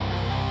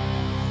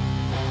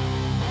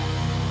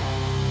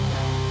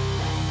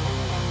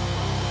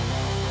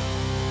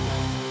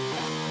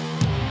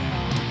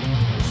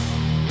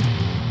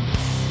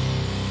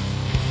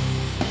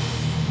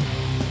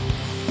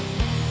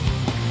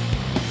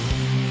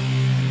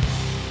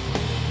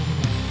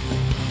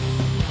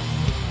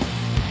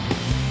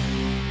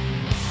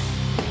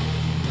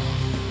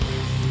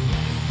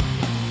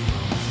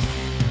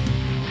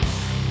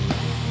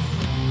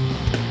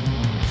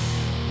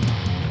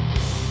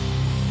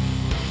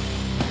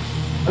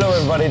Hello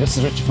everybody, this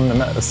is Richard from the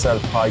Metal Self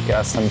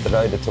podcast. I'm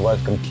delighted to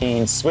welcome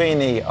Cian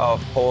Sweeney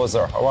of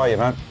POSER. How are you,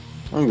 man?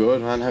 I'm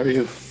good, man. How are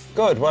you?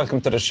 Good,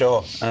 welcome to the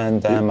show.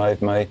 And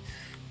I've my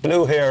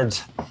blue-haired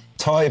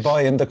toy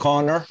boy in the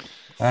corner,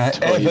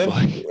 Evan,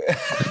 with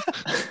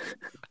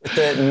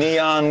the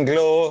neon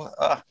glow.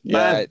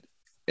 Man.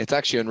 It's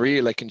actually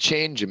unreal. I can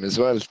change him as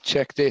well.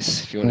 Check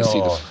this if you want to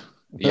see the...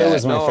 Blue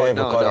is my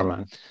favourite colour,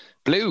 man.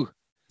 Blue?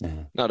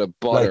 Yeah. Not a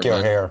bother, like your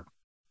man. hair.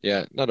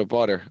 Yeah, not a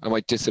bother. I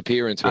might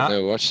disappear into it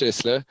now. Watch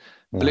this,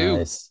 Blue.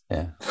 Nice,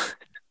 yeah.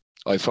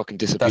 I fucking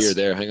disappear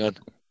there. Hang on.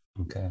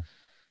 Okay.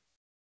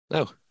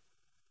 No.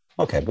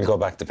 Okay, we'll go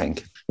back to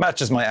pink.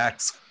 Matches my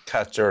axe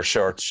catcher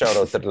shirt. Shout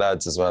out to the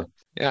lads as well.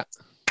 Yeah.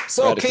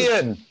 So,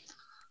 Cian,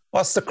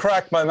 what's the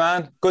crack, my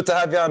man? Good to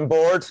have you on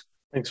board.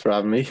 Thanks for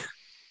having me.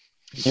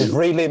 You've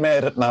really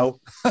made it now.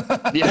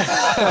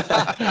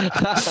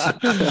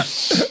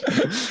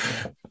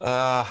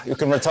 You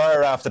can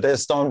retire after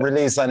this. Don't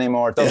release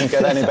anymore. It doesn't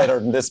get any better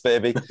than this,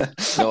 baby.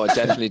 No, I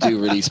definitely do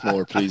release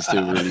more. Please do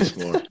release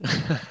more.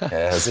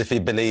 As if he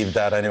believed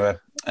that anyway.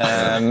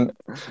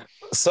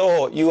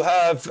 So you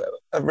have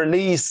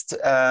released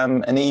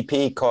an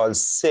EP called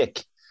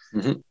Sick.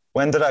 Mm-hmm.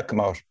 When did that come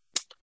out?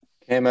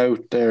 Came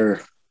out there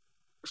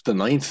the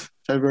 9th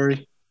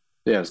February.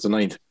 Yeah, it's the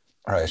 9th.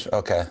 Right,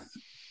 okay.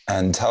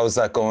 And how's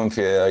that going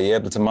for you? Are you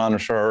able to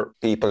monitor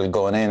people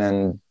going in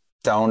and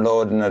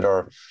downloading it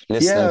or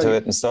listening to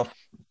it and stuff?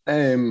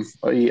 I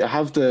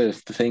have the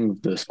thing,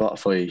 the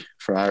Spotify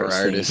for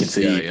artists. You can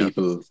see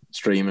people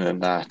streaming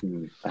and that,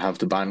 and I have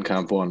the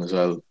Bandcamp one as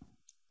well.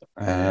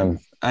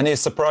 Any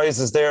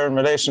surprises there in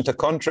relation to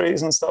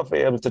countries and stuff? Are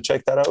you able to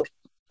check that out?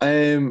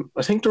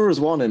 I think there was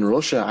one in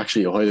Russia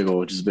actually a while ago,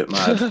 which is a bit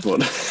mad, but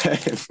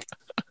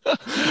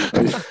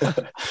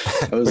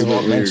we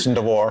won't mention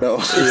the war. No.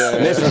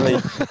 Literally.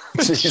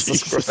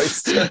 Jesus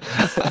Christ.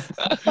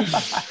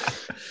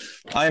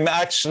 I'm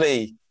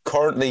actually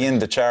currently in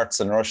the charts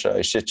in Russia,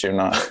 I shit you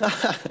not.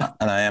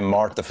 And I am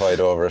mortified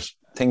over it.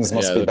 Things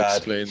must be bad.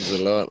 Explains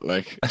a lot,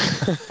 like.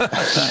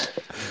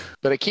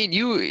 But Cian,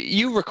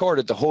 you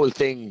recorded the whole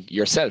thing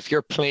yourself.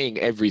 You're playing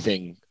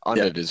everything on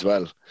it as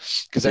well.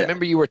 Because I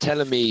remember you were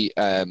telling me,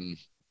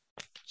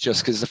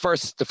 just because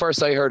the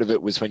first I heard of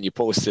it was when you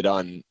posted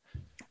on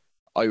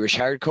Irish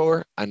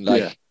Hardcore, and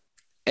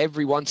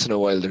every once in a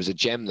while there's a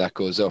gem that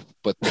goes up.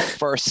 But the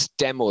first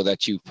demo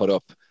that you put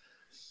up,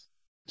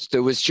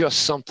 there was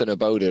just something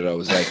about it. I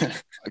was like,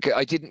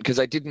 I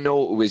didn't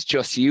know it was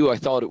just you. I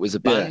thought it was a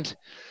band.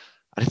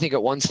 And I think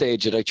at one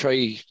stage, did I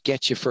try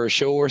get you for a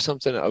show or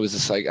something? I was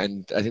just like,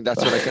 and I think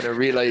that's when I kind of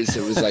realized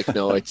it was like,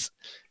 no, it's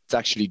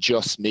actually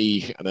just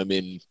me, and I'm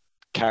in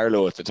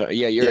Carlow at the time.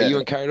 Yeah, are you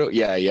in Carlow?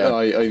 Yeah.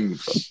 I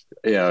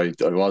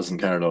was in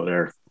Carlow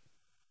there.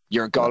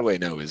 You're in Galway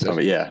now, is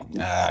it?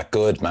 Yeah.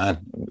 Good, man.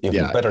 You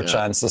have a better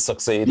chance of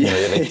succeeding,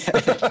 really.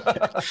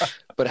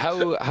 But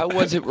how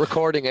was it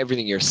recording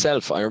everything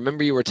yourself? I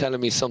remember you were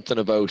telling me something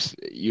about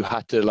you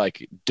had to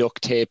like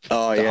duct tape the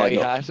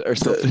hi-hat or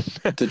something.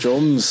 The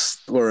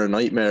drums were a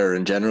nightmare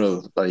in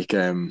general. Like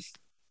the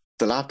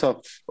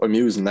laptop I'm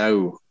using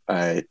now,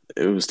 it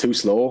was too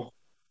slow.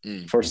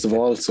 First of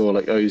all, so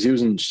like I was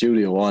using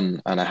Studio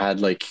One, and I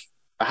had like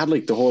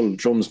the whole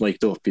drums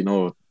mic'd up, you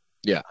know.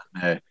 Yeah.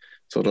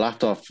 So the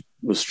laptop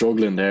was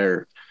struggling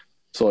there.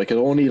 So I could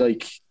only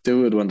like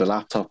do it when the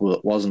laptop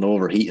wasn't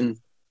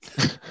overheating.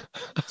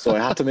 So I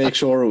had to make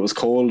sure it was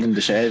cold in the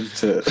shed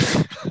to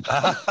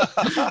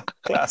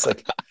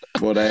classic.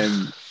 But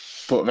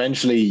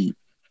eventually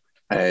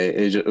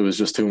it was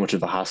just too much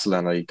of a hassle,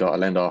 and I got a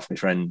lend off my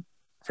friend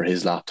for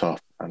his laptop,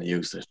 and I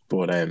used it.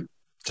 But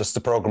just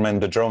to program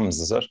in the drums,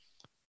 is it?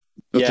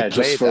 Yeah,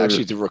 just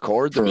to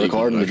record them,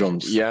 recording the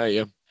drums. Yeah.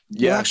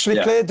 You actually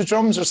played the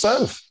drums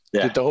yourself?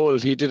 Yeah.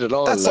 He did it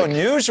all. That's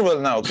unusual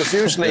now, because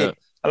usually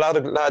a lot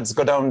of lads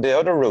go down the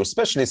other route,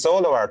 especially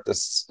solo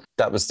artists.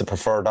 That was the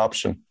preferred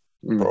option,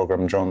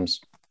 program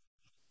drums.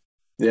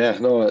 Yeah,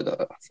 no,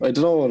 I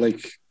don't know,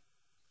 like,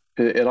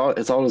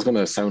 it's always going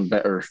to sound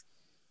better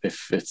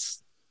if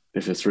it's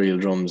real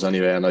drums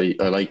anyway, and I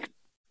like,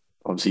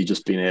 obviously,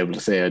 just being able to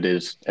say I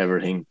did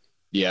everything.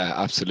 Yeah,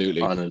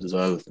 absolutely. On it as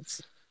well.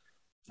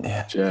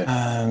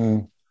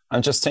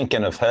 I'm just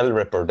thinking of Hell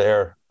Ripper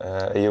there.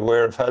 Are you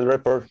aware of Hell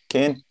Ripper,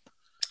 Cian?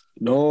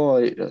 No,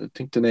 I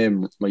think the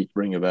name might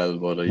ring a bell,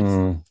 but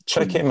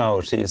check him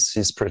out.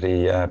 He's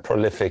pretty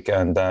prolific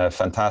and a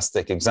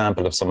fantastic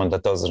example of someone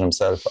that does it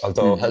himself.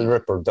 Although Hell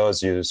Ripper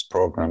does use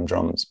program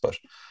drums, but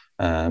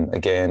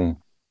again,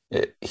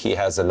 he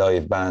has a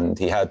live band.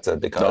 He had to,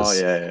 because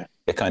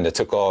it kind of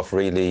took off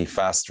really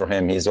fast for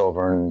him. He's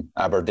over in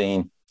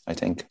Aberdeen, I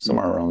think,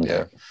 somewhere around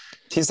there.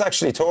 He's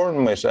actually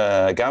touring with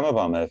Gamma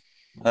Bomb.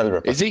 Hell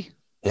Ripper. Is he?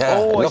 Yeah.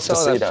 Oh, I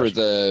saw that for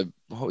the,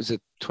 what was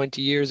it,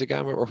 20 years of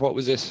Gamma, or what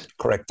was it?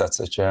 Correct, that's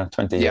it,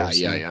 20 years.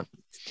 Yeah.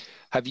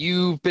 Have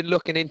you been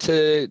looking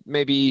into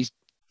maybe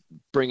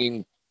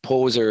bringing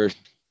POSER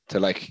to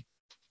like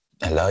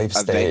a live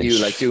stage venue,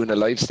 like doing a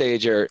live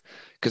stage, or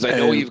because I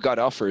know you've got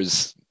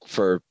offers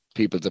for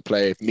people to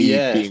play. Me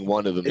being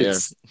one of them.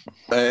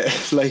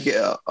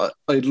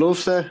 I'd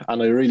love to,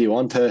 and I really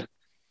want to,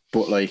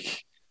 but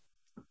like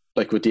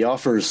with the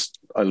offers,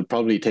 I'll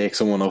probably take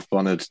someone up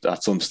on it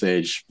at some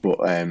stage. But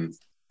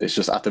it's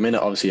just at the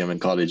minute, obviously, I'm in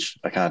college.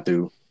 I can't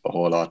do a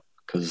whole lot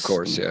because, of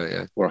course,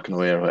 working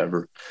away or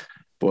whatever.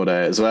 But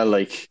as well,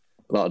 like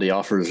a lot of the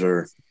offers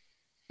are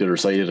the other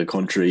side of the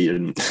country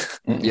and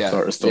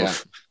sort of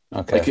stuff. Yeah.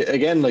 Okay. Like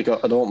again, like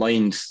I don't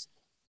mind,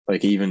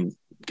 like even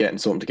getting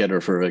something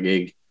together for a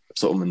gig,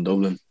 something in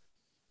Dublin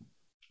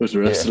with the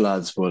rest of the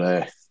lads.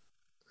 But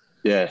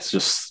it's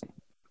just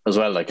as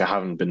well, like I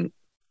haven't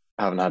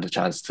had a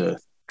chance to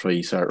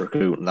try start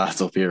recruiting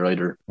lads up here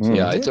either.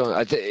 Yeah, I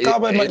don't.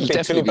 It'll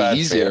definitely be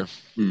easier.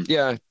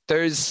 Yeah,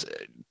 there's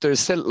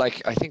still,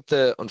 like, I think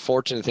the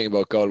unfortunate thing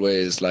about Galway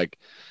is like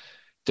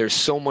there's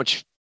so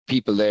much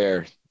people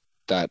there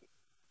that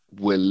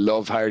will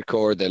love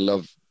hardcore, they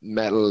love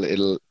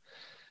metal.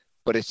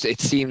 But it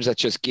seems that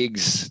just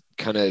gigs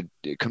kind of,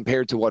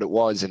 compared to what it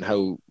was and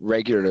how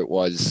regular it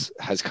was,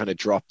 has kind of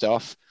dropped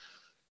off.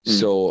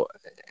 So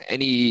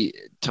any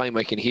time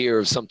I can hear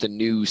of something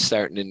new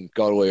starting in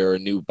Galway or a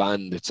new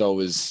band, it's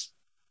always,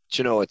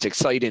 it's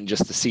exciting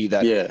just to see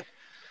that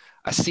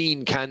a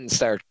scene can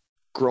start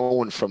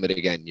growing from it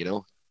again,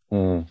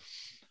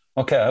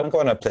 Okay, I'm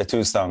going to play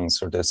 2 songs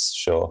for this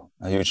show.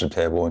 I usually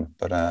play 1,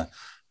 but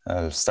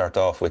I'll start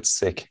off with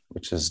Sick,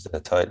 which is the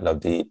title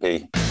of the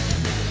EP.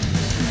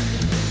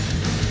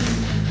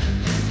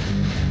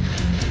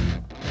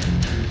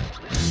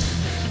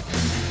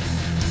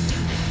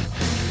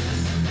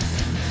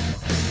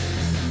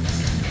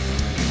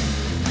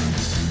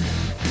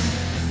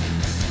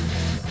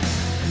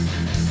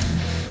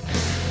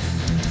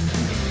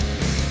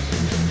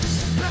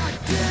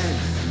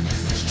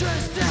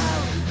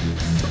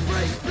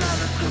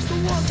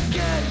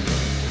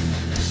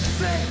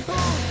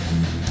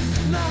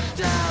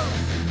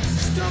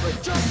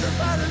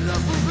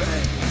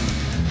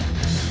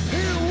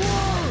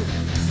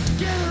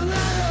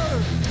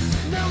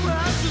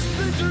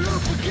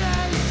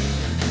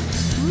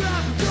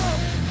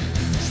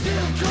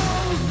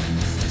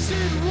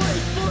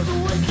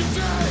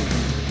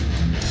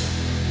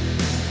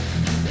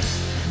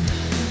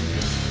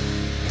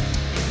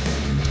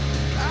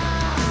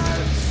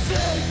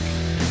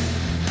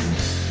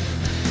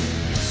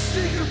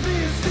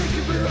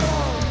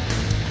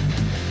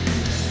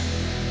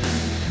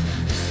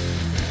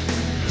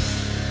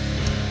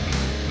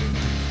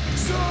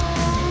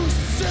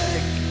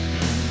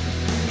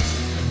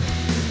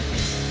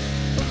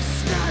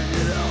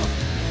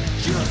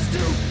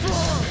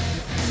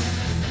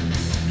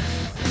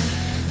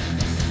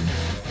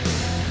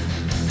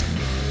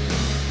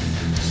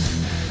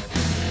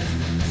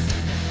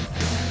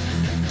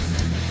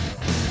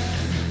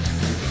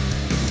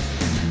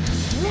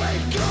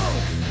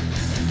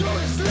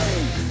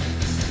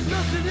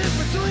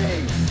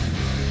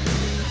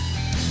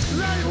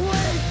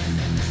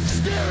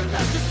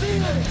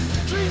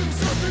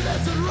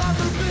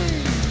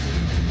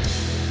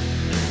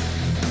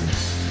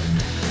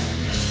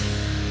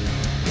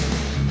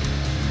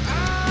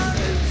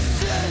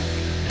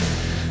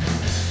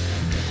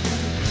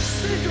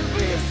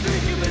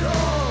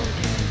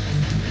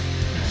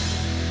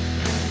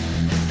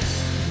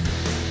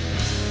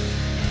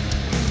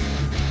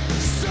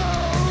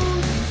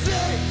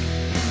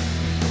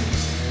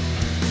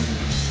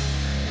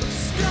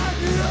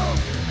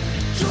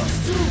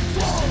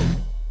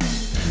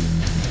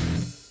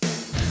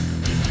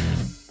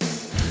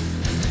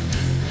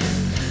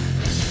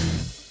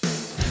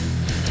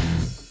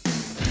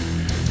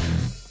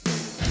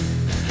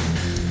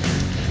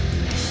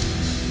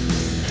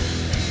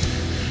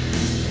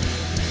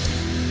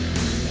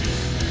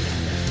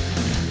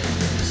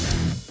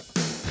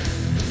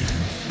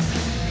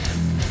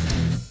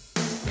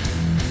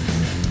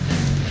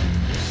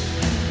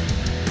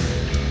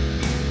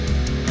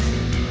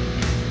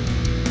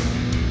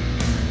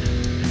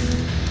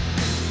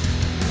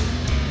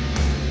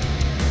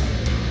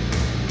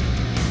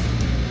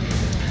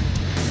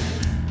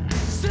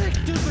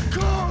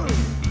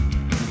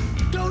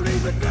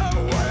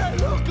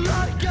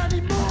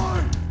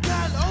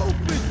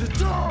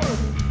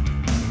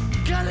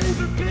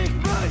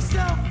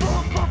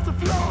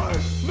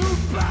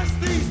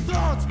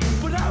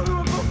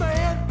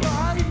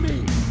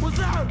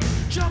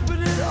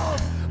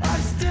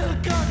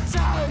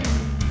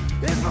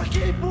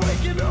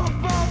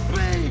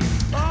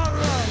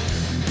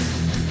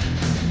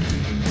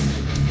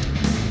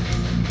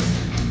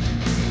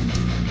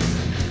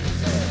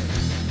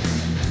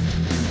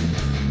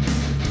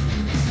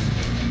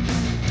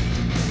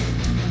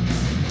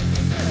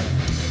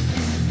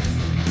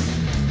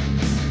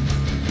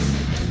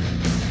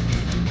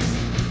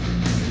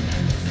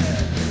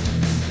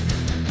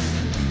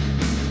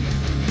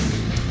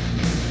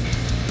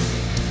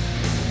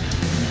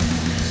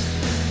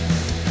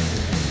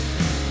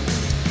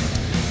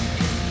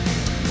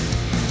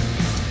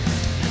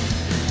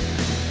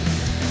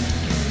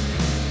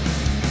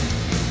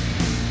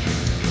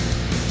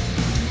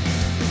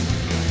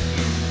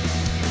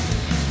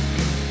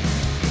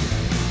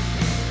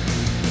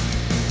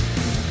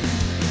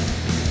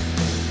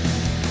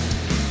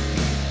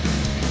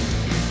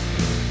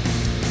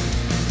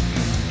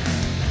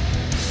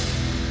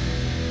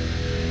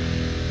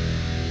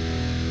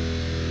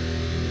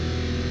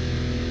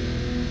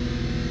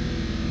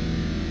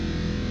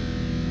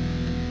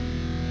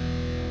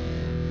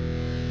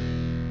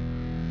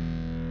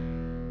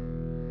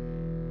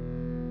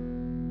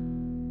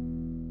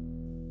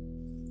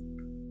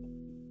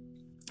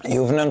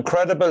 You have an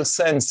incredible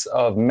sense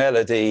of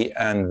melody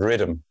and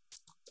rhythm.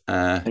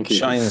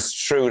 Shines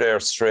through there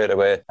straight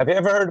away. Have you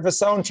ever heard of a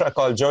soundtrack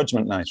called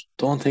Judgment Night?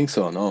 Don't think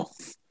so, no.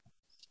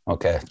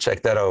 Okay,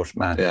 check that out,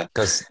 man. Yeah.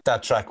 Because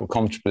that track will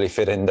comfortably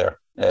fit in there.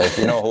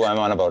 You know who I'm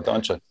on about,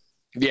 don't you?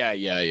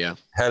 Yeah.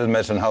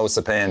 Helmet and House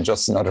of Pain,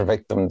 just another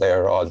victim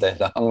there all day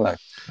long. Like,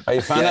 are you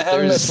a fan of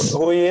Helmet?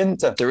 Who are you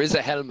into? There is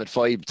a Helmet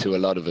vibe to a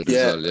lot of it as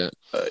well, yeah.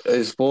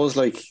 I suppose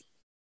like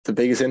the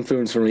biggest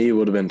influence for me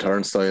would have been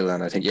Turnstile,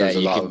 and I think there's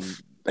a lot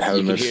of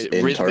Helmet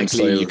in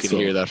Turnstile. You can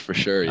hear that for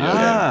sure.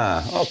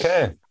 Yeah.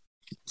 Okay.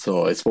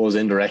 So I suppose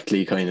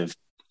indirectly, kind of,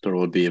 there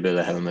would be a bit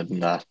of Helmet in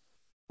that.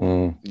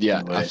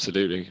 Yeah,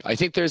 absolutely. I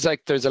think there's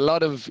a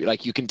lot of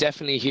like you can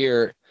definitely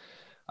hear.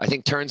 I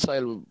think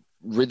Turnstile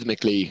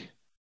rhythmically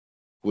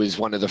was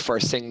one of the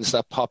first things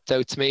that popped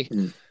out to me,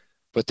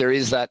 but there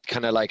is that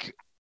kind of like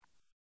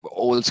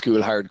old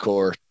school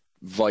hardcore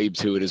vibe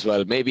to it as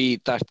well.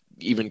 Maybe that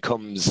even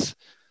comes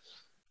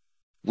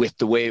with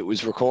the way it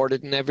was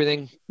recorded and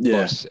everything.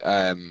 Yeah.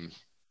 But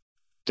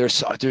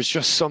there's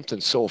just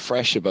something so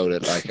fresh about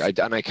it. Like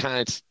I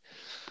can't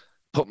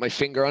put my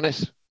finger on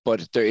it,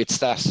 but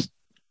it's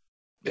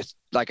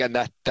like, and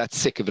that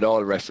Sick of It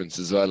All reference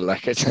as well.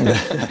 Like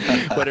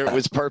whether it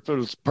was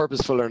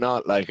purposeful or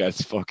not, like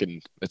it's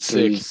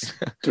sick.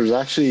 There's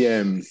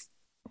actually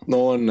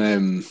no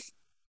one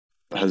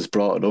has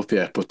brought it up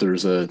yet, but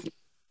there's a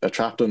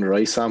Trapped Under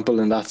Ice sample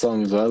in that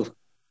song as well.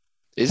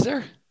 Is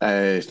there?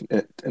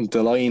 In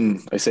the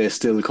line, I say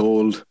still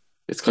cold.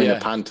 It's kind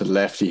of pan to the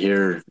left. You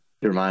hear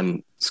your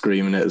man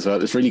screaming it as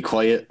well. It's really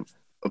quiet.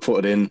 I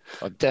put it in.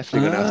 I'm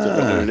definitely gonna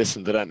have to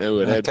listen to that now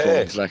with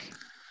headphones. Like,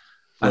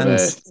 and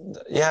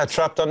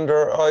Trapped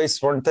Under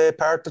Ice, weren't they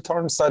part of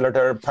Turnstile, or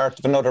they're part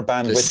of another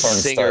band with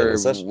Turnstile? The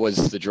singer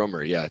was the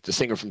drummer. Yeah, the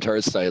singer from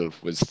Turnstile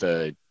was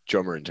the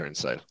drummer in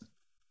Turnstile.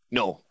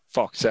 No,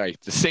 sorry.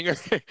 The singer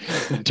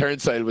in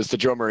Turnstile was the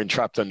drummer in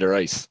Trapped Under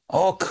Ice.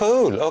 Oh,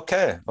 cool.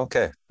 Okay,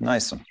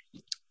 nice one.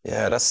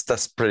 Yeah,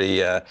 that's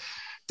pretty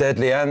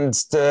deadly. And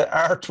the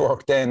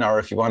artwork then, or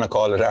if you want to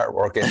call it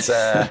artwork, it's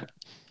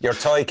your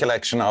toy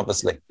collection,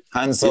 obviously.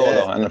 Han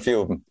Solo and a few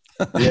of them.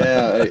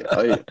 Yeah,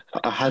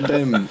 I had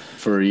them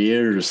for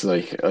years.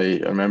 Like I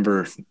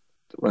remember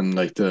when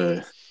I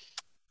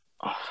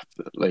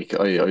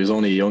was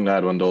only a young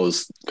lad when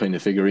those kind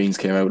of figurines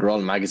came out. They're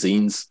all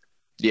magazines.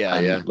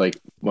 Yeah. Like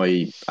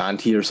my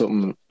auntie or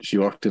something, she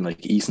worked in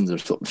like Eason's or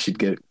something. She'd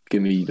give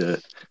me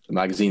the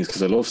magazines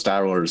because I love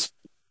Star Wars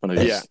when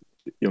I was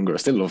younger. I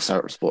still love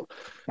Star Wars, but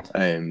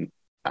I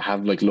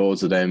have like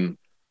loads of them,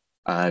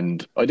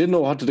 and I didn't know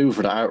what to do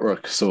for the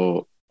artwork,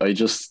 so I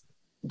just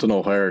don't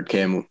know where it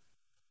came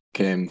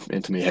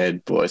into my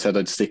head, but I said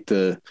I'd stick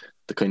the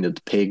kind of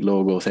the pig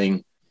logo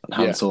thing on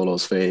Han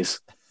Solo's face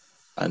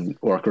and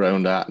work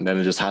around that, and then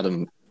I just had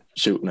him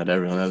shooting at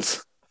everyone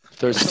else.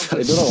 There's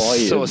something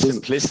so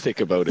simplistic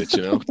about it,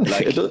 you know.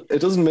 Like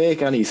it doesn't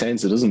make any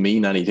sense. It doesn't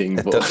mean anything.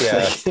 But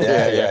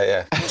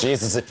yeah.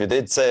 Jesus, if you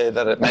did say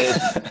that it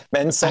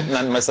meant something,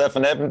 and myself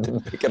and Evan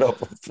didn't pick it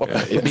up.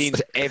 It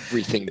means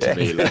everything to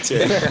me.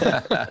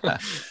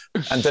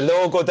 And the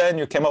logo, then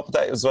you came up with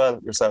that as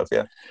well yourself,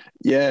 yeah?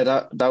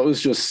 Yeah, that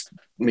was just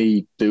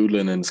me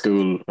doodling in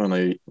school when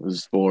I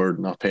was bored,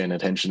 not paying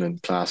attention in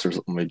class or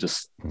something. I'd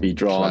just be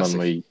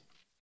drawing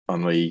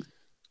on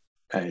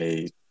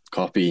my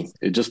copy.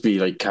 It'd just be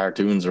like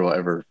cartoons or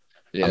whatever.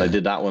 Yeah. And I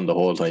did that one the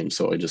whole time,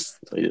 so I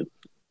did.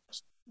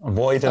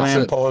 Why the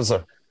name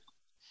Poser?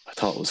 I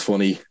thought it was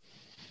funny.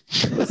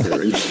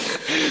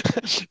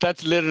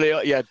 That's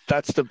literally,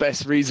 that's the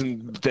best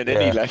reason than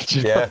any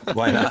lecture. Yeah,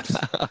 why not?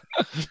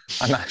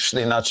 I'm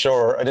actually not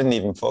sure. I didn't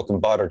even fucking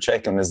bother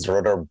checking. Is there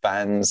other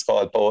bands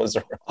called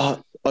Poser? I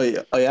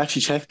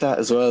actually checked that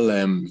as well.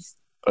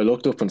 I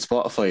looked up on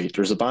Spotify.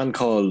 There's a band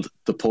called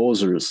The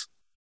Posers.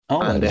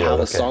 And they have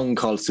a song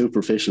called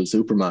Superficial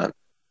Superman.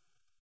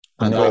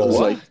 And I was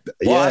like,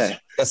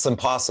 what? That's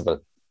impossible.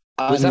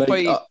 Was that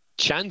by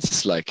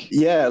chance? Like,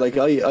 yeah, like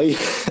I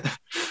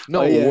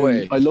no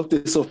way. I looked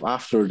this up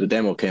after the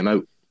demo came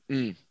out,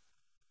 and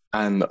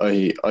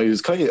I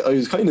was kind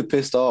of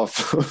pissed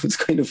off. It's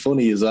kind of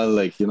funny as well,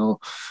 like, you know.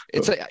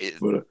 It's like,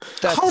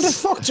 how the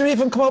fuck do you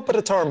even come up with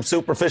the term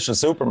Superficial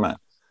Superman?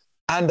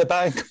 And the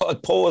band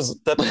called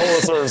the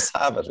Posers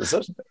have it, is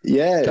it?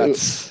 Yeah,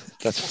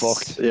 that's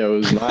fucked. Yeah, it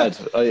was mad.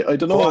 I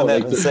don't know. Go on,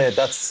 Evan, say it.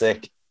 That's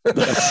sick.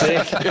 That's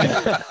sick.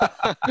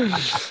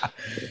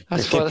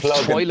 That's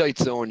Twilight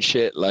Zone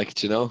shit,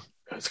 like, you know.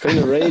 It's kind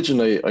of raging.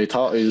 I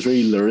thought it was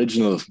real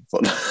original,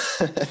 but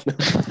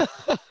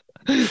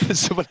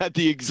someone had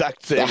the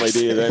exact same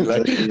idea then.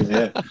 Like,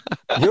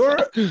 you're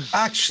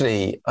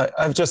actually.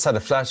 I've just had a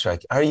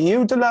flashback. Are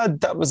you the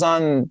lad that was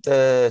on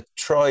the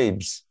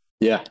Tribes?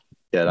 Yeah.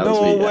 Yeah, that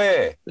was me. No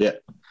way. Yeah.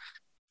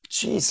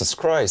 Jesus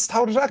Christ.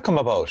 How did that come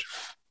about?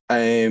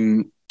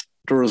 There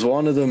was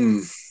one of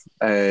them.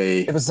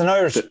 It was an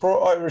Irish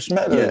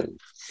metal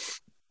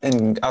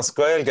in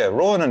Asgailga.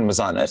 Ronan was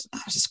on it.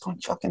 I was just going,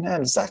 fucking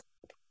hell, is that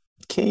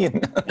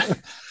Cian?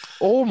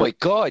 Oh my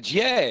God,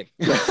 yeah.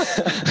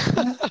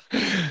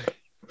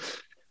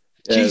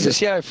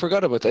 Jesus, I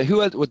forgot about that.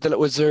 Who else,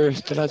 was there?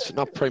 The lads,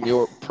 not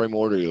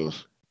Primordial.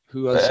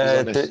 Who else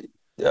was on it?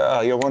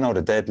 You're one out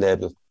of Dead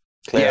label.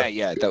 Claire.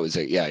 Yeah, that was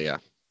it. Yeah.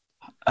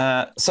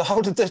 So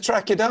how did they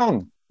track you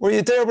down? Were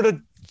you there with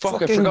a Fuck, I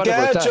fucking forgot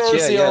about Gad that.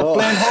 jersey Yeah. or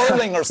playing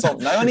hurling or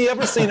something? I only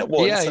ever seen it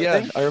once.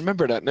 I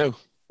remember that now.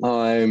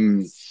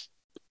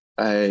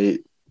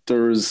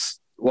 There was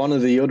one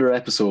of the other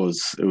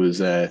episodes. It was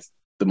the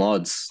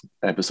mods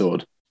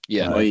episode.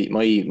 Yeah.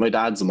 My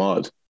dad's a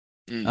mod.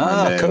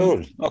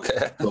 Cool.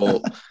 Okay.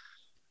 So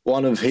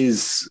one of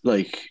his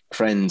like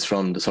friends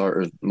from the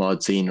sort of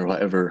mod scene or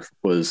whatever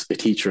was a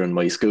teacher in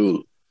my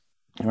school.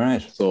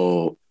 Right.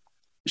 So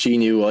she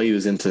knew I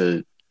was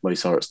into my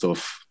sort of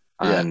stuff,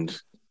 and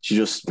she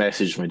just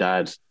messaged my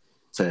dad,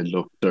 said,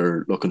 "Look,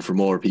 they're looking for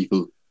more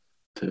people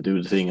to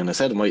do the thing," and I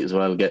said I might as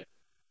well try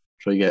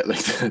to get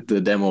like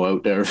the demo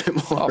out there a bit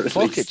more. Oh,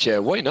 fuck it, yeah.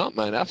 Why not,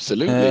 man?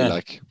 Absolutely.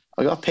 Like,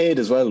 I got paid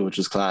as well, which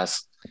was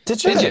class.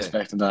 Did you? I was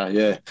expecting that,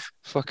 yeah.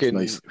 Fucking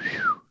nice. It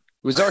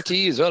was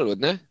RTE as well,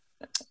 wasn't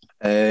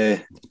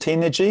it?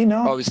 Tina G,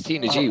 no? Oh, it was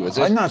Tina G, was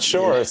it? I'm not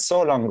sure. It's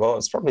so long ago.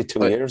 It's probably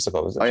 2 years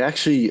ago. Was it?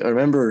 I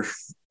remember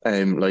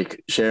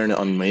like sharing it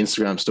on my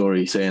Instagram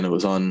story, saying it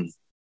was on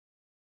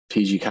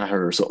PG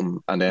Caher or something,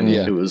 and then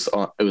it was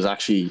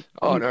actually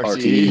on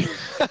RTE.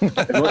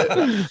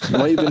 It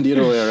might have been the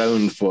other way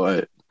around,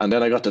 but and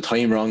then I got the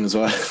time wrong as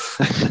well.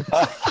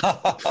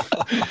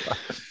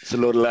 It's a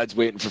load of lads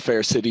waiting for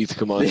Fair City to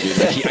come on.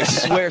 Like, I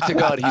swear to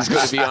God, he's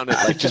going to be on it.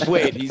 Like, just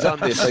wait, he's on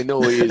this. I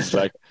know he is.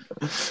 Like,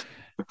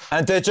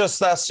 and they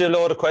just asked you a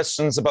load of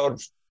questions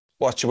about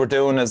what you were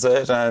doing, is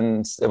it?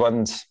 And it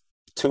wasn't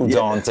too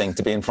daunting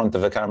to be in front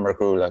of a camera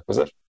crew, like, was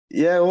it?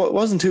 Yeah, it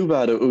wasn't too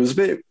bad. It was a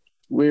bit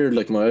weird.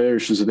 Like, my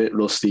Irish was a bit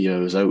rusty. I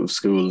was out of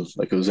school.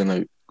 Like, I was in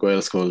a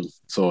Gael school,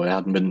 so I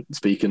hadn't been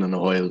speaking in a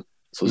while.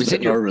 So I was a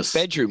bit nervous.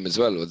 Your bedroom as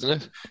well,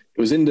 wasn't it?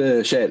 It was in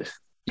the shed.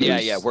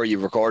 Where you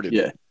recorded.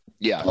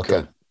 Yeah.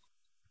 Okay.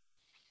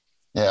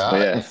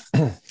 Yeah.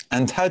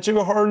 And had you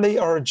a Hurley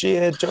or a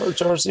GA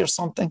jersey or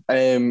something?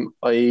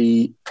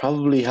 I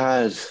probably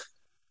had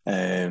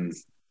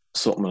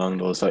something along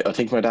those. I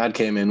think my dad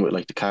came in with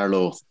like the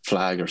Carlo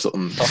flag or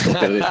something.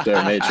 Stuck it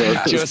there, made sure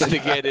just to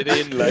get it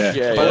in.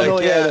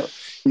 Like,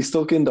 he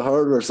stuck in the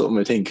hurler or something,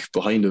 I think,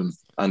 behind him,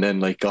 and then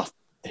like got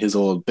his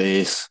old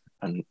base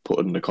and put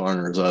it in the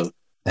corner as well.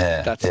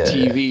 Yeah, that's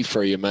TV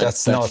for you, man.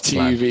 That's not TV.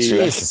 Man. Like.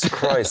 Jesus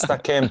Christ,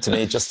 that came to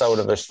me just out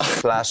of a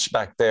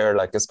flashback there.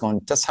 Like, it's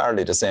going, that's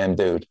hardly the same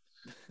dude.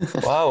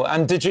 Wow.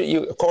 And did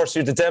you of course,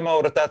 you did the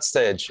demo at that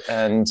stage.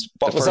 And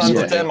what was on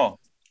the demo?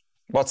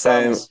 What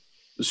songs?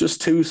 It was just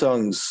 2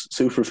 songs,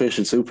 Superfish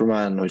and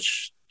Superman,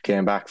 which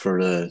came back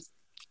for the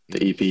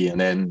EP,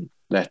 and then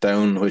Let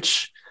Down,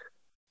 which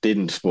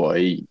didn't. But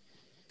I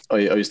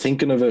was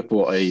thinking of it,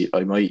 but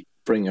I might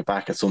bring it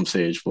back at some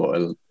stage, but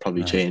I'll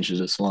probably change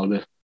it a small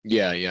bit.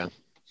 Yeah.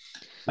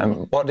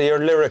 What are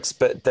your lyrics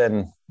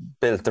then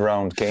built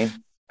around, Cian?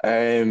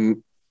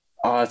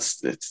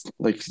 It's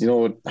like, you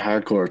know,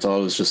 hardcore. It's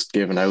always just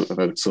giving out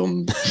about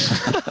someone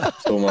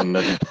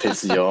that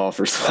pisses you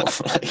off or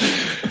something.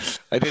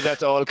 I think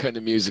that's all kind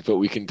of music, but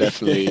we can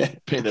definitely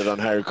pin it on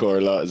hardcore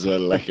a lot as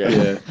well. Like,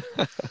 yeah,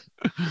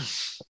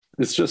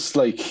 it's just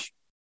like,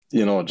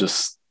 you know,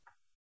 just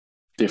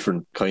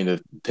different kind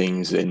of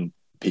things in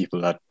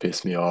people that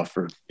piss me off,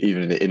 or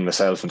even in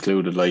myself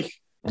included. Like,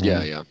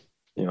 yeah,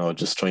 you know,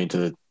 just trying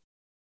to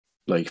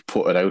like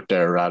put it out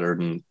there rather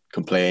than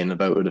complain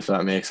about it, if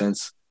that makes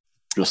sense.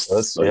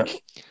 Just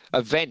like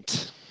a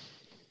vent.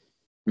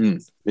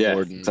 Yeah,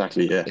 Gordon.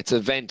 Exactly. Yeah, it's a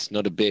vent,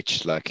 not a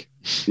bitch. Like,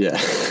 yeah.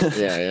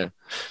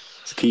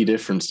 It's a key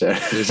difference there.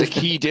 There's a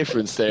key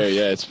difference there.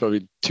 Yeah, it's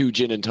probably 2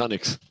 gin and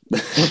tonics.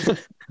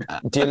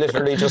 Do you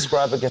literally just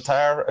grab a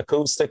guitar,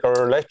 acoustic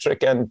or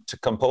electric, and to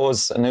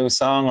compose a new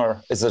song,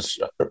 or is it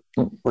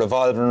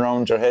revolving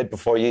around your head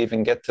before you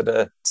even get to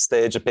the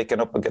stage of picking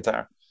up a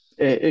guitar?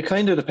 It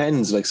kind of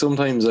depends. Like,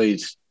 sometimes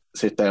I'd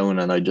sit down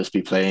and I'd just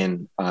be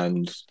playing,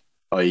 and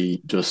I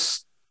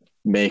just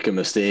make a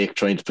mistake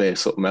trying to play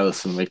something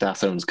else, and like, that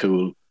sounds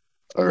cool,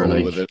 or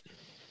roll with it.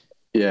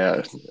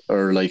 Yeah,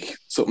 or like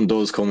something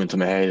does come into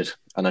my head,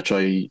 and I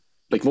try.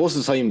 Like, most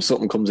of the time,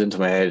 something comes into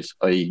my head,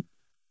 I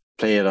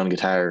play it on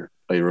guitar,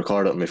 I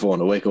record it on my phone,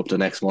 I wake up the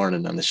next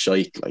morning and it's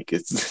shite. Like,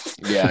 it's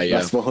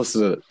that's most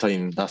of the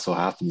time that's what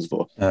happens.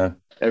 But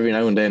every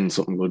now and then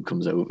something good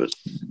comes out of it.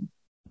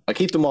 I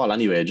keep them all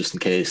anyway, just in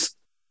case.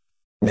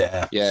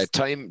 Yeah.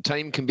 Time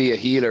can be a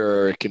healer,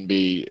 or it can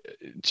be,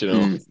 you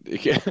know,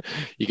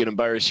 you can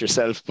embarrass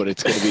yourself, but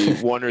it's going to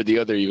be one or the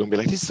other. You're going to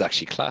be like, this is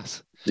actually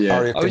class. Yeah.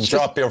 Or you can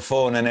drop your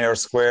phone in Air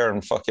Square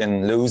and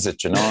fucking lose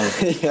it, you know.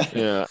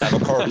 Yeah.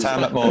 Have a Kurt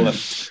Hammett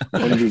moment.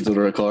 Hundreds of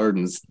the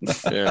recordings.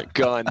 Yeah,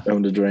 gone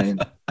down the drain.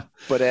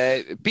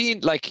 But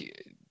being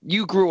like,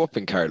 you grew up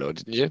in Carlow,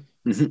 didn't you?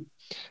 Mm-hmm.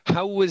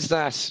 How was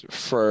that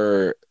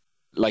for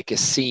like a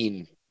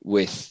scene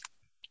with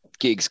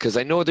gigs? Because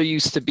I know there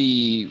used to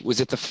be,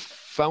 was it the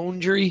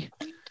Foundry?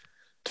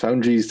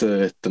 Foundry's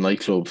the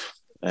nightclub.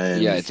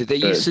 Did they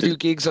used to do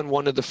gigs on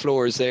one of the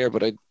floors there?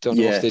 But I don't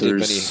know if they did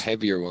many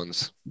heavier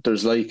ones.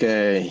 There's like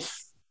a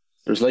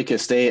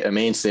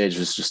main stage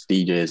was just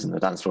DJs and the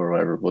dance floor or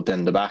whatever. But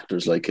then the back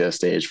there's like a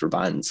stage for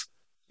bands.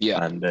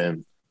 Yeah, and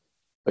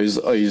I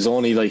was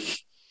only like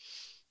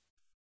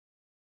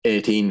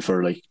 18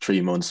 for like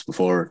 3 months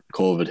before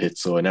COVID hit,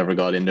 so I never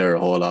got in there a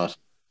whole lot.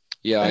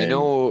 Yeah, I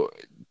know.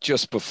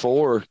 Just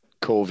before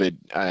COVID,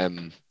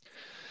 I'm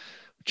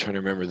trying to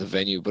remember the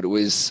venue, but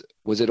was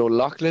it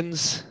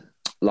O'Loughlin's?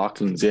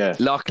 Loughlin's, yeah.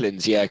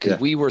 Loughlin's, yeah, because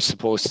we were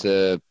supposed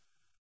to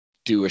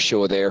do a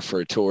show there for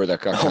a tour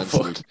that got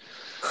cancelled.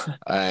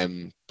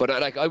 But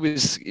I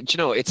was,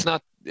 it's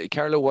not.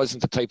 Carlow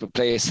wasn't the type of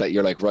place that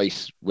you're like,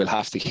 right, we'll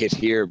have to hit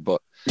here, but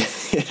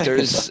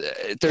there's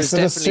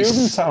definitely a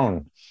student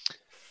town.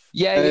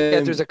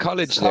 Yeah, there's a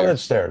college there.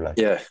 Like.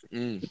 Yeah,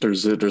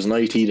 there's an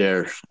IT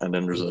there, and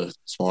then there's a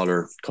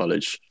smaller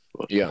college.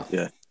 But,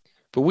 yeah.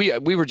 But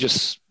we were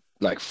just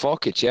like,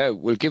 fuck it, yeah,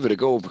 we'll give it a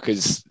go,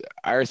 because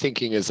our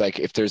thinking is like,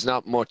 if there's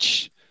not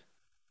much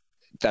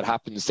that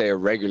happens there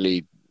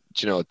regularly,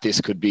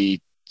 this could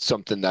be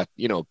something that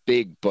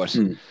big. But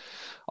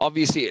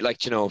obviously,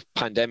 like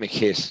pandemic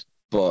hit.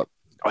 But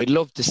I'd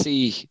love to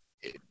see,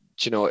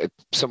 if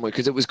someone,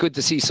 because it was good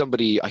to see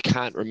somebody. I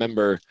can't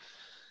remember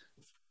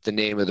the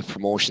name of the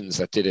promotions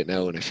that did it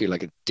now, and I feel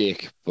like a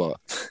dick, but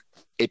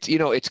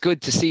it's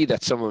good to see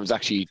that someone was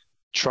actually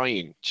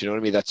trying. Do you know what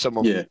I mean? That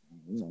someone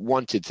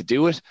wanted to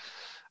do it,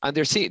 and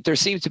there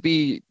seemed to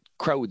be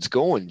crowds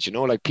going.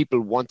 Like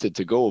people wanted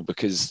to go,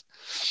 because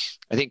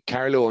I think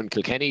Carlow and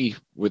Kilkenny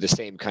were the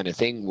same kind of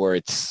thing, where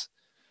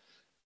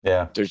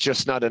there's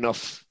just not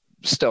enough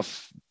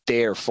stuff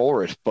there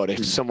for it. But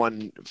if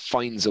someone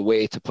finds a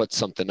way to put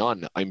something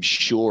on, I'm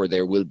sure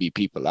there will be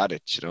people at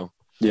it.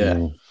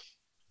 Yeah.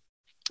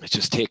 It's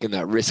just taking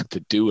that risk to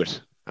do it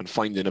and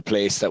finding a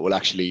place that will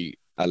actually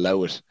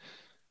allow it.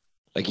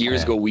 Like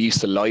years ago, we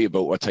used to lie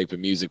about what type of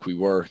music we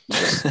were.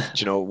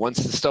 Just, once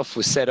the stuff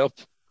was set up,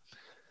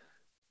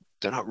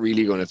 they're not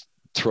really going to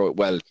throw it.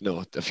 Well,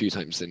 no, a few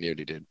times they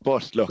nearly did.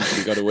 But look,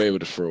 we got away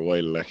with it for a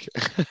while. Like.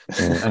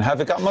 And have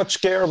you got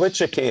much gear with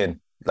you, Cian?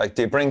 Like,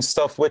 do you bring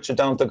stuff with you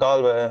down to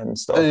Galway and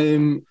stuff?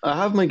 I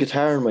have my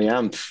guitar and my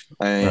amp.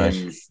 I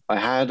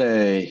had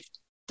the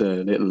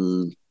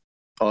little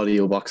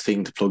audio box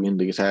thing to plug in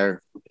the guitar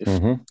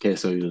in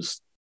case I was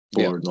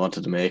bored and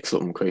wanted to make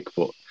something quick,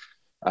 but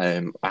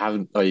I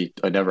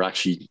never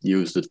actually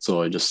used it,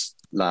 so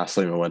last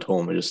time I went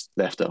home I just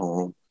left it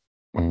home.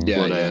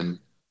 I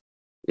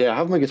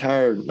have my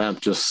guitar and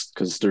amp just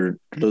because there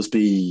does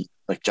be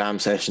like jam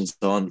sessions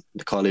on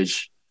the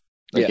college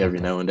every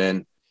now and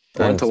then.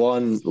 I went to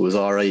one, it was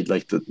alright,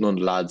 like none of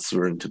the lads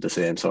were into the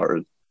same sort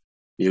of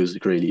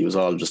music really. It was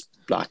all just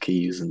Black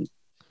Keys and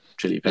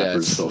Chili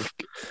Peppers stuff.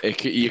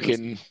 You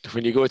can,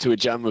 when you go to a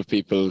jam with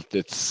people,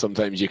 that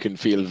sometimes you can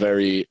feel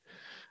very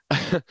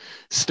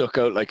stuck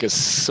out like a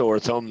sore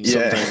thumb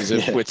sometimes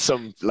with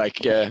some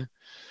like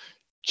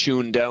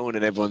tune down,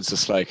 and everyone's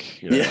just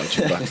like,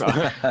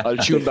 I'll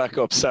tune back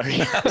up, sorry.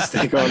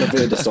 Stick on a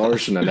bit of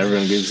distortion and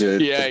everyone gives you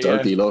a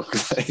dirty look.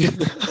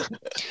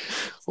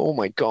 Oh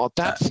my God,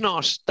 that's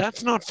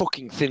not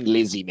fucking Thin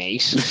Lizzy,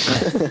 mate.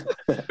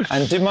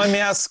 And do you mind me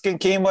asking,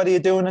 Cian, what are you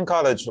doing in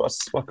college? What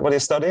are you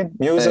studying?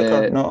 Music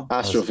or no?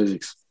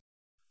 Astrophysics.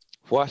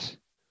 What?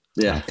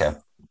 Yeah. Okay.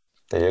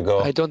 There you go.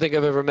 I don't think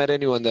I've ever met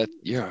anyone that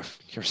you're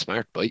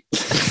smart, boy.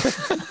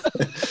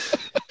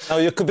 No,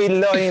 you could be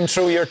lying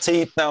through your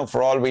teeth now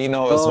for all we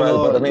know as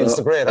well, but I mean, it's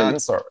a great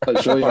answer.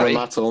 I'll show you my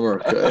maths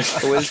homework.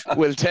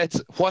 Well, Ted,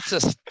 what's a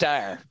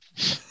star?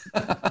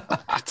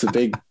 It's a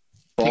big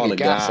ball of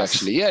gas.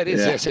 Actually. Yeah, it is.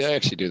 Yes, I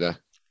actually do that.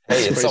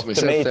 Hey, it's up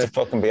to me to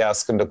fucking be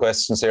asking the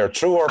questions here.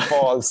 True or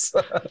false?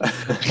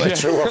 Like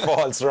true or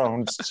false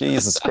round.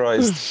 Jesus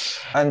Christ.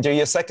 And are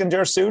you a second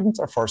year student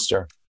or first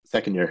year?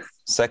 Second year.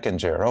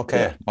 Second year. Okay.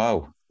 Yeah.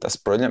 Wow. That's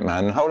brilliant,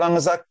 man. How long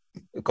is that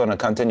going to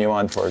continue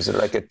on for? Is it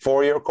like a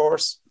 4-year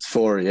course? It's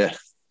 4, yeah.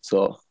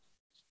 So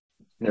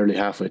nearly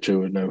halfway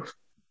through it now.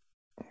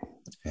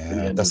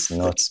 Yeah, that's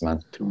nuts,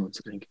 man. 2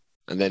 months, I think.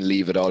 And then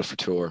leave it all for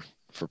tour.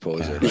 For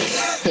POSER.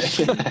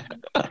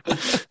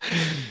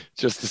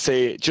 just to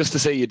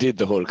say you did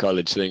the whole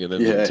college thing and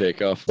then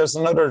take off. There's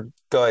another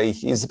guy,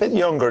 he's a bit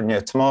younger than you,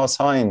 Tomas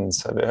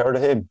Hines. Have you heard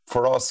of him?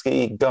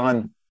 Froski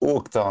Gan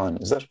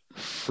Oakdon, is it?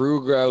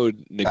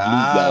 Frugroud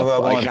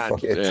I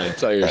can't.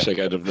 It's Irish. I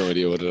have no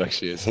idea what it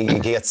actually is. He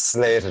gets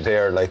slated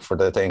there, like, for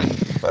the thing.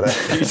 But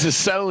he's a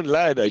sound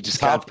lad. I just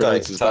can't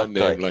pronounce his band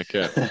name. Like,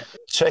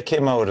 check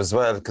him out as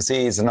well, because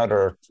he's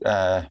another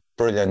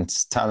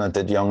brilliant,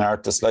 talented young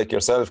artist like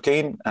yourself,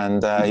 Cian.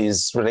 And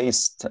he's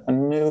released a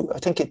new. I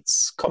think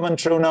it's coming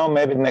through now,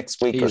 maybe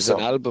next week or so.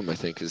 An album, I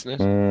think, isn't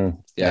it?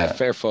 Yeah,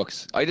 fair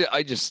fucks.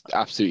 I just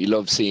absolutely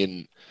love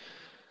seeing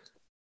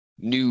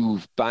new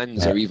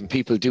bands or even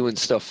people doing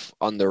stuff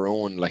on their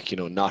own, like,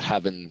 not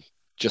having,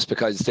 just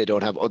because they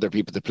don't have other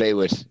people to play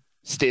with,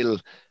 still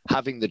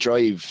having the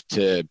drive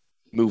to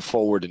move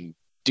forward and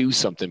do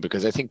something.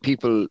 Because I think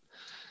people,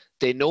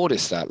 they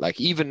notice that,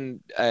 like, even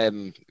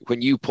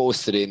when you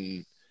posted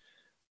in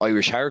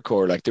Irish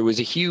hardcore, like there was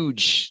a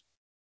huge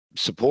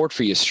support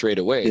for you straight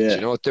away. Yeah.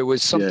 You know, there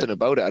was something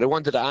about it. I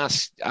wanted to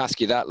ask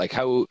you that, like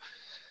how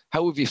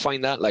have you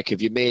find that? Like,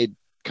 have you made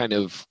kind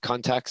of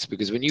contacts?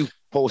 Because when you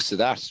posted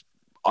that,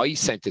 I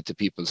sent it to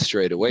people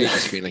straight away,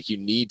 just being like, you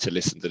need to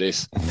listen to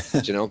this.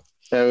 You know?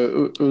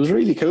 It was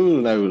really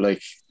cool now.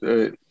 Like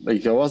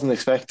I wasn't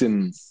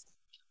expecting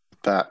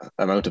that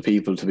amount of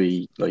people to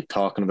be like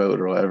talking about it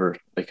or whatever.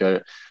 Like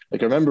I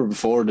remember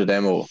before the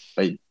demo,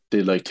 I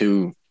did like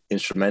 2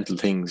 instrumental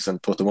things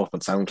and put them up on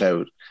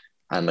SoundCloud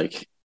and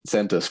like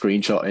sent a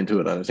screenshot into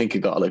it, and I think it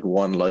got like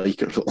 1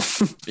 like or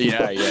something.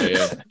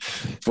 Yeah.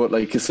 But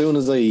like as soon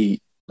as I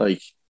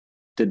like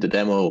did the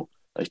demo,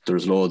 like there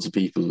was loads of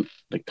people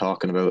like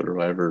talking about it or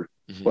whatever.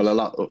 Mm-hmm. Well, a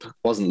lot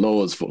wasn't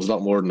loads, but it was a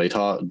lot more than I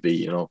thought it'd be,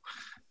 you know.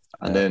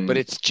 And then, but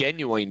it's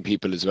genuine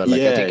people as well.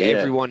 Like I think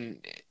everyone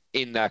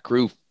in that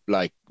group,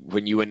 like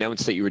when you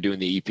announced that you were doing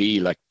the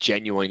EP, like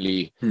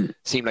genuinely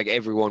seemed like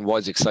everyone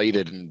was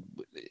excited and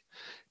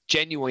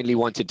genuinely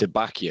wanted to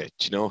back you,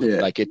 you know?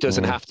 Like it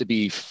doesn't have to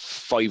be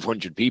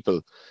 500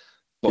 people,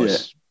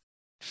 but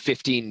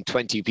 15,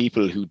 20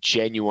 people who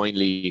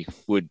genuinely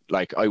would,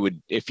 like, I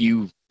would, if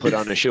you put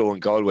on a show in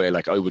Galway,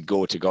 like I would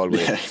go to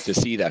Galway to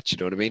see that, you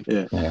know what I mean?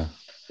 Yeah.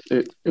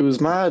 It was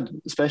mad,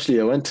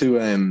 especially I went to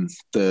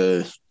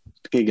the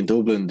gig in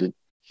Dublin, the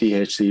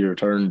DHC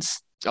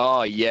Returns.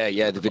 Oh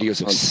yeah, the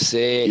videos are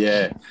sick.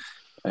 Yeah.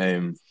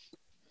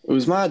 It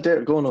was mad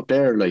there going up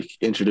there, like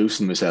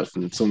introducing myself,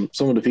 and some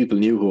of the people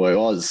knew who I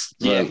was.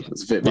 Yeah, it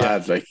was a bit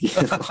mad, like, you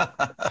know?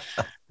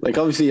 Like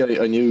obviously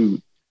I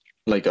knew,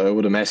 like I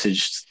would have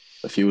messaged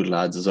a few of the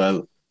lads as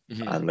well,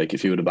 and like a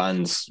few of the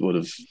bands would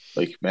have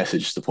like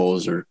messaged the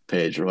Poser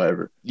page or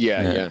whatever.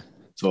 Yeah.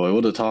 So I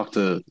would have talked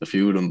to a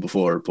few of them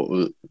before, but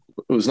it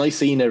was nice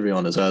seeing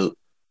everyone as well,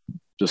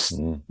 just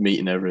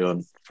meeting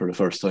everyone for the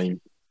first time.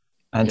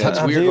 And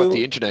it's weird what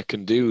the internet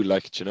can do,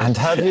 like, you know. And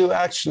have you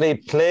actually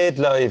played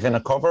live in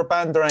a cover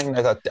band or anything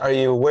like that? Are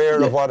you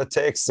aware of what it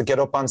takes to get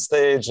up on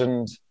stage?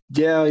 And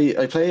yeah,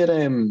 I played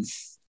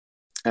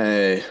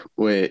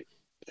with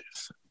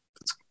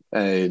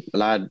a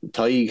lad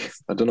Tig.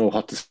 I don't know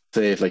what to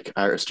say, like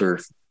artist or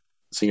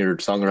singer,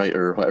 songwriter,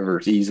 or whatever.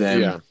 He's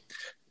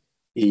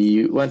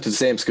he went to the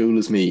same school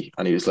as me,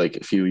 and he was like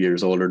a few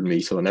years older than me,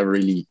 so I never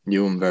really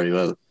knew him very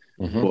well.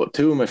 But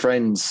 2 of my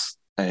friends,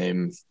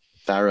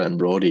 Dara and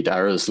Brody.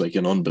 Dara's like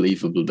an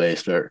unbelievable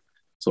bass player,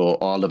 so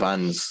all the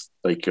bands,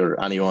 like, or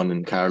anyone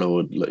in Carlow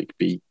would like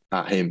be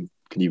at him,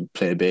 can you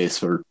play bass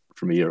for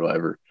me or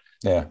whatever.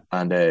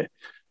 And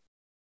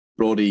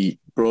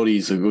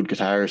Brody's a good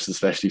guitarist,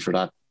 especially for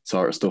that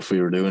sort of stuff we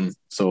were doing.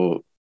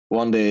 So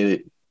one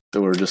day they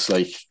were just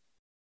like,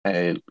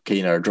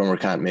 Cian, our drummer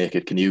can't make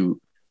it, can you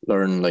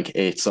learn like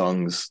 8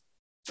 songs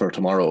for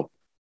tomorrow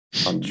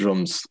on the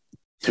drums,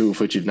 2 of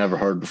which you've never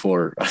heard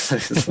before.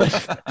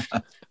 Like,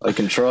 I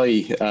can try,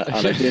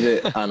 and I did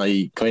it, and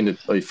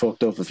I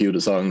fucked up a few of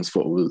the songs,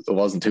 but it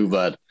wasn't too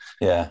bad.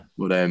 Yeah.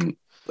 But I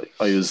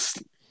was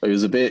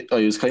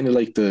kind of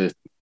like the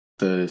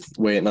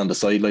waiting on the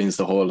sidelines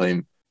the whole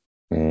time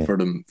for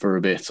them for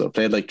a bit. So I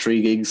played like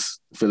 3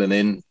 gigs filling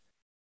in,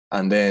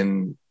 and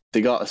then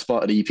they got a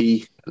spot at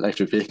EP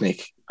Electric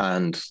Picnic,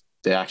 and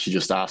they actually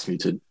just asked me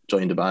to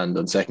join the band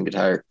on second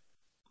guitar.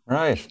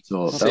 Right.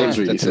 So that was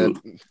really cool.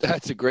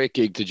 That's a great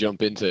gig to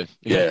jump into.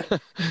 Yeah.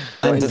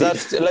 And did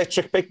that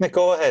Electric Picnic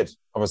go ahead,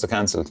 or was it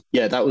cancelled?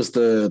 Yeah, that was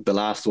the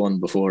last one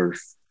before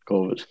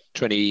COVID.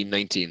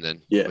 2019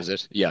 then, was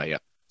it? Yeah.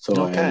 So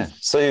okay.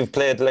 So you've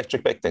played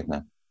Electric Picnic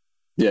now?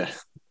 Yeah.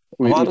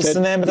 What is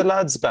the name of the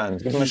lads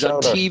band? Give him a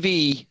shout on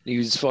TV. He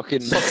was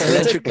fucking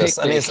Electric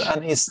Picnic.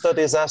 And he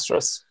studies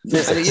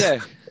astrophysics. Yeah.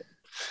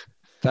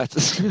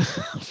 That's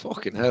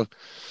fucking hell.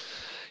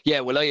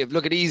 Yeah, well,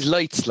 look at these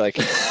lights, like.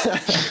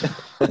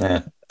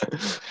 Yeah.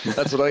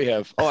 That's what I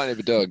have. Oh, I have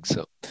a dog,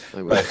 so.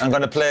 Right, I'm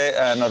going to play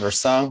another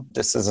song.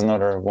 This is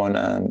another one,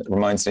 and it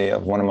reminds me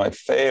of one of my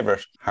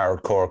favourite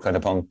hardcore kind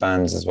of punk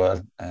bands as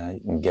well.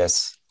 You can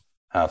guess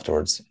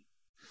afterwards.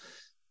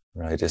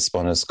 Right, this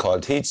one is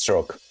called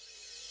Heatstroke.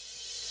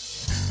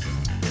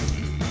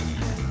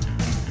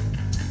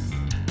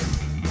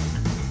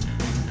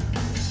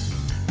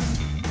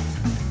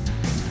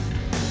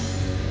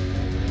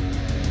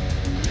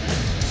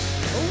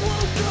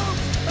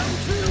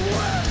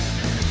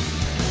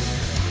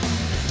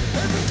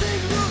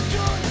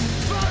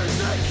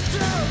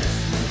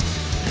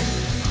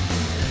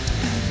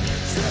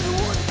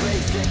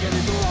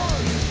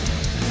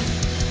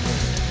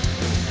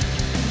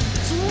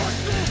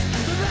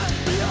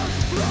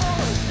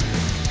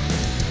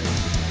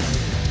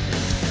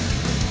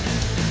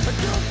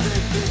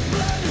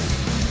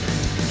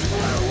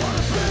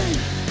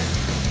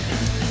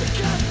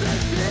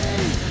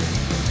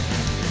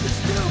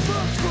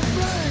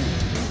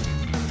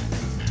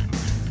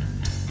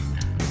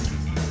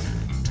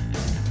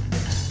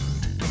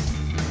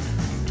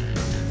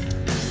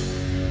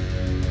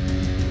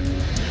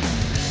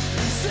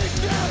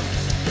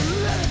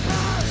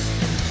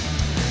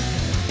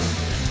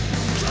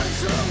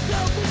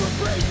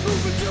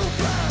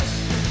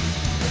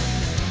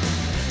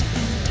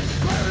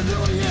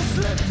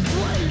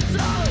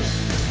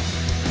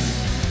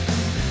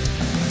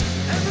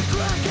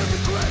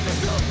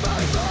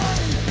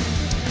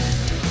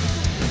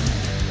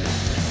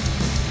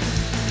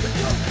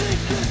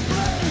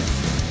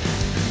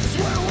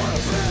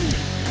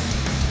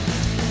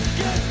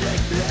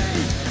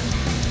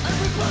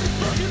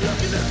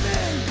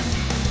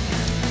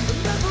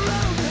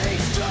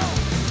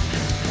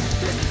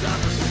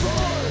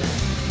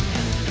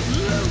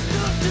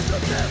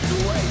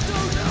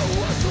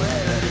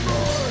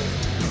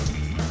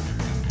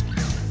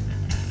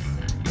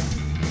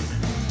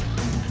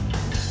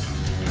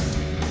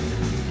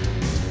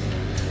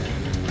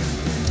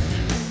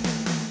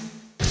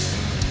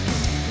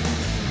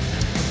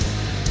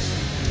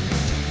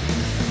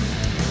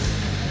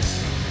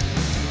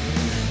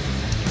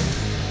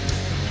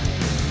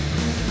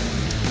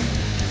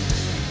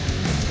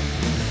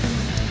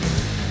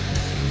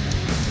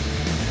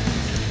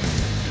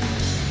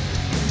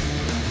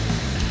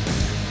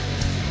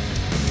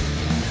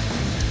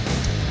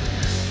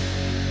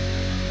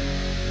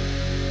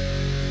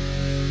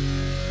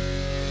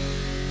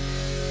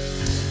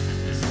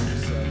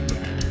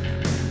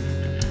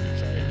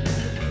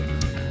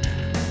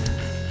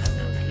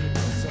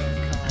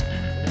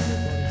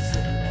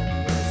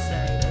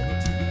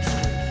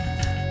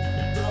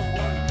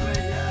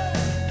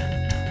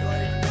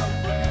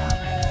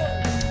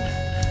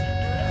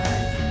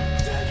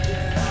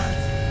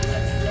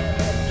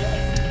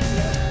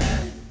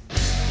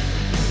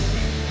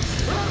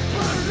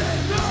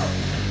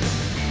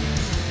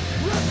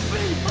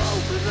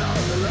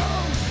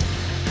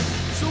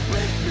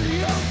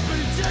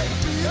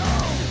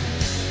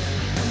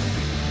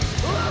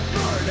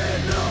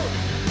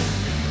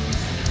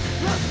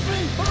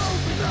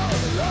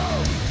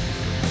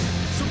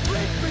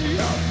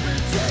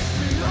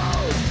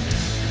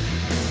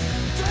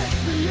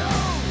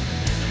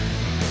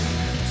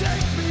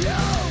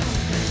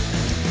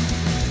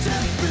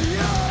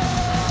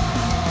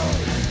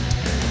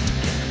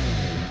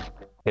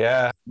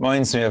 Yeah,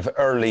 reminds me of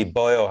early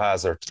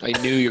Biohazard. I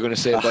knew you were going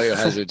to say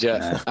Biohazard.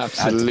 Yeah,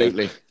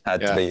 absolutely.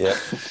 Had to be, yeah.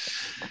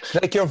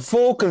 Like your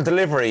vocal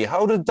delivery,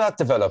 how did that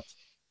develop?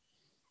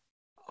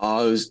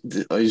 I was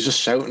just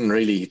shouting,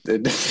 really.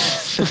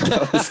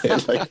 That was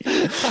it,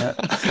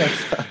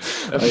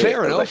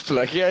 fair enough.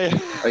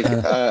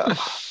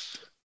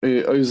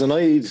 I was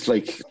annoyed.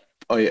 Like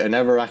I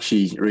never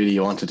actually really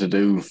wanted to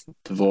do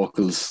the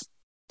vocals.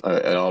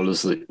 I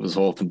always was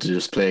hoping to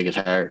just play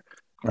guitar,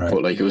 Right.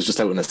 but it was just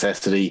out of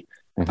necessity.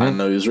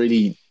 And I was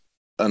really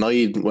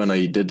annoyed when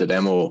I did the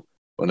demo,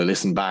 when I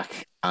listened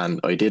back, and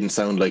I didn't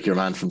sound like your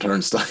man from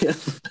Turnstile.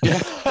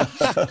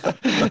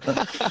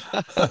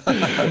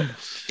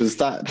 Because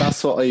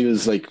that's what I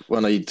was like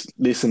when I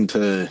listened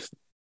to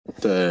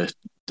the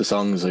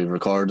songs I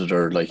recorded,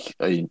 or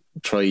I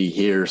try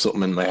hear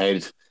something in my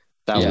head.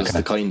 That was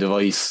the kind of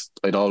voice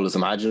I'd always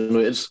imagined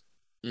with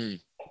it.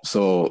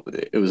 So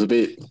it was a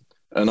bit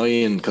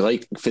annoying because I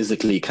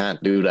physically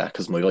can't do that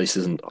because my voice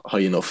isn't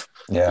high enough.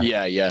 Yeah.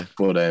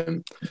 But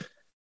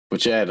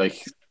yeah,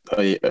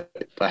 I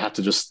had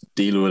to just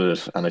deal with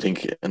it, and I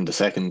think in the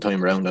second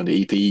time around on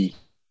the EP,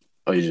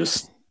 I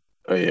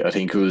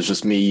think it was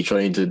just me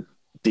trying to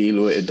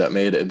deal with it that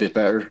made it a bit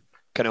better.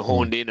 Kind of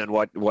honed in on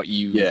what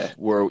you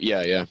were.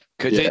 Yeah.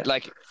 Because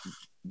it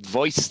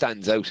voice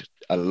stands out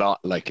a lot,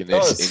 in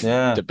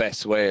the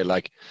best way.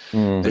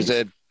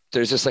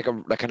 There's just a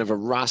kind of a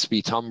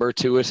raspy timbre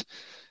to it,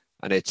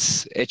 and it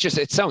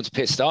sounds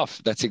pissed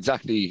off. That's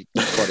exactly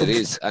what it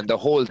is, and the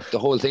whole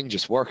thing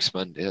just works,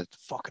 man. I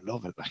fucking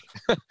love it.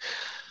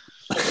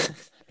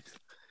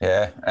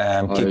 Yeah,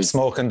 keep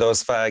smoking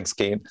those fags,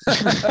 Cian.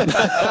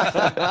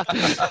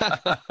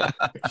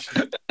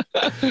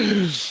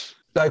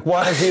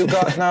 What have you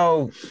got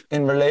now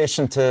in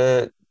relation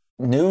to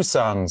new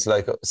songs?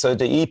 So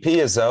the EP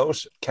is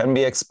out. Can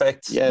we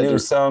expect new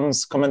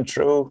songs coming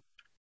through?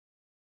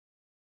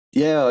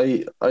 Yeah,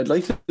 I'd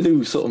like to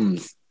do something.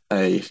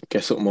 I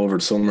get something over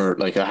the summer.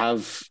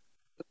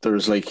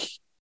 There's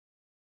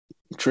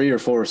 3 or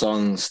 4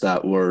 songs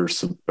that were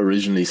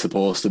originally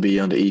supposed to be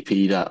on the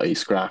EP that I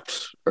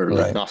scrapped, or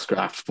not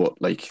scrapped, but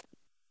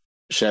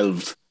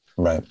shelved.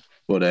 Right.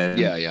 But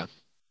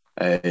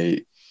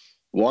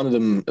one of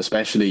them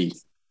especially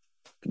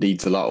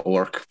needs a lot of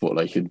work, but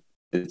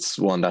it's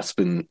one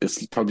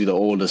it's probably the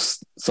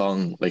oldest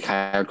song,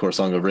 hardcore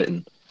song I've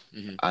written,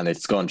 and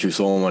it's gone through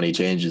so many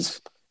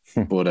changes.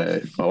 But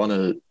I want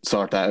to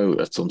sort that out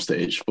at some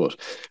stage. But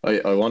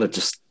I want to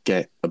just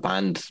get a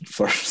band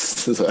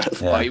first as well.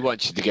 Yeah. I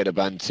want you to get a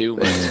band too,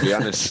 man, to be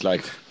honest.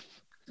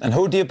 And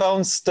who do you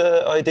bounce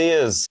the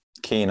ideas,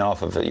 Cian,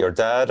 off of it? Your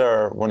dad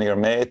or one of your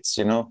mates,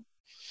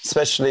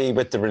 Especially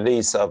with the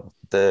release of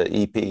the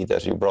EP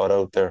that you brought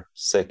out there.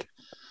 Sick.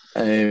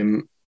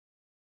 I'd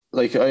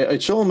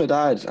show my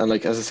dad, and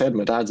as I said,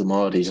 my dad's a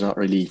mod. He's not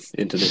really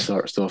into this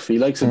sort of stuff. He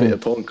likes a bit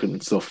of punk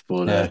and stuff,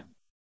 but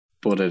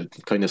it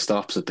kind of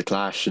stops at the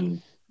Clash,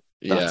 and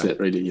that's it,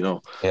 really,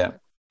 Yeah.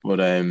 But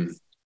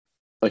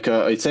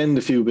I'd send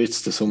a few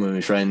bits to some of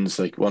my friends.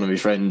 One of my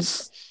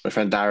friends, my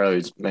friend Dara,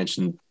 I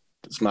mentioned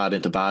is mad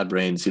into Bad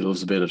Brains. He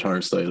loves a bit of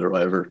Turnstile or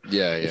whatever.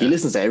 Yeah. He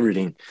listens to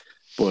everything,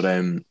 but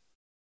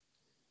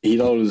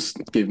he'd always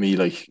give me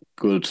like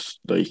good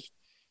like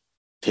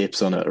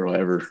tips on it or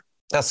whatever.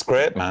 That's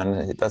great,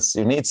 man.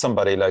 You need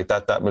somebody like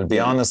that will be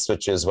honest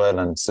with you as well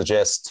and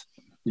suggest.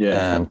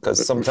 Yeah,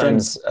 because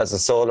sometimes as a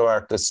solo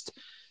artist,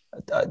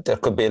 there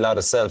could be a lot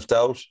of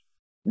self-doubt.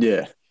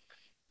 Yeah,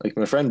 like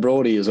my friend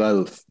Brody as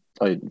well.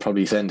 I'd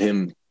probably send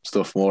him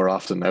stuff more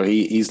often. Now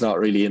he's not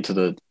really into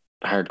the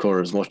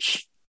hardcore as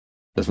much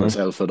as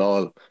myself at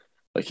all.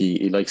 Like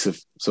he likes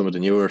some of the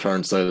newer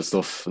Turnstile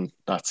stuff, and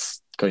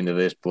that's kind of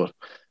it. But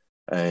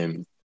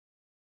to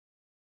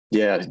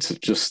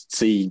just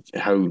see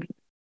how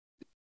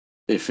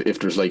if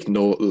there's like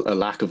a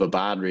lack of a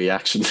bad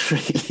reaction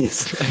really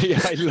is.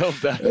 Yeah, I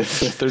love that.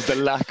 There's the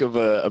lack of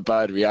a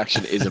bad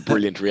reaction is a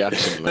brilliant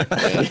reaction. Like,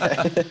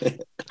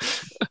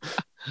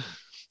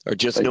 or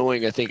just like,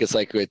 knowing, I think it's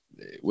like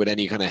with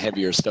any kind of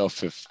heavier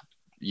stuff, if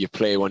you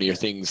play one of your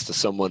things to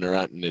someone or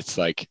anything, it's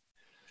like,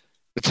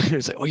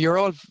 oh, you're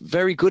all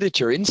very good at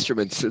your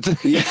instruments.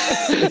 That's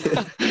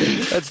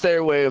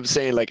their way of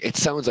saying, like, it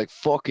sounds like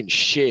fucking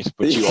shit,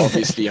 but you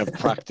obviously have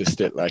practiced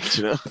it, like,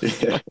 you know.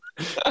 Yeah.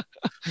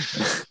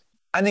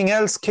 Anything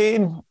else,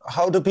 Cian?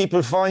 How do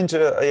people find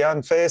you? Are you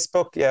on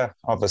Facebook? Yeah,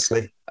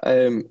 obviously.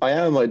 I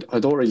am. I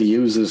don't really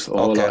use it a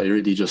lot. I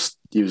really just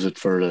use it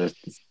for the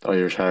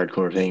Irish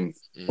hardcore thing.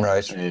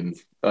 Right. I'm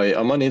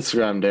on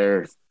Instagram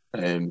there.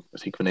 I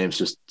think my name's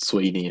just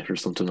Sweeney or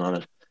something on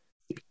it.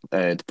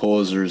 The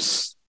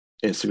Poser's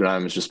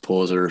Instagram is just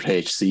Poser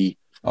HC.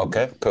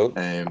 Okay, cool.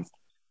 And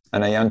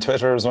are you on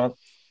Twitter as well?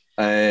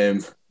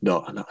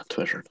 No, I'm not on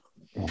Twitter.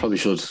 Probably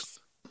should.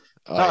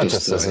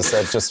 Just as I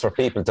said, just for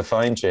people to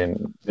find you.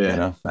 And, you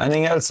know.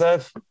 Anything else,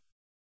 Ev?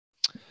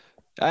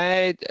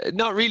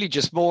 Not really.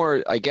 Just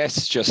more, I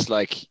guess. Just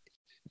like,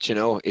 you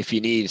know, if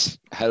you need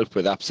help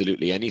with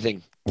absolutely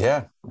anything,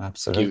 yeah,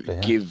 absolutely.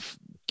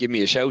 Give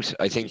me a shout.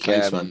 I think.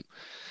 Thanks,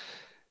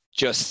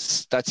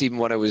 just that's even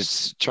what I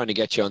was trying to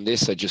get you on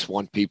this. I just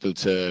want people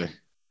to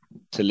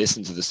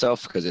listen to the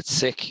stuff because it's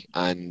sick,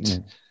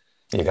 and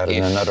you got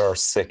another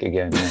sick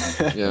again.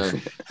 Yeah.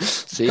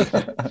 See,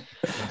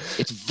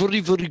 it's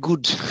very, very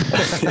good.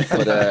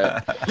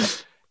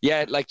 But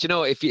yeah, like, you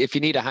know, if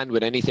you need a hand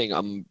with anything,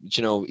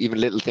 you know, even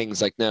little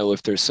things like now,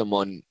 if there's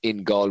someone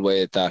in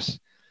Galway that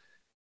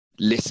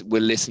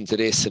will listen to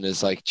this and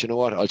is like, do you know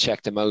what, I'll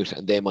check them out,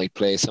 and they might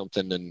play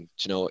something, and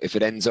you know, if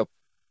it ends up.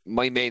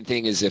 My main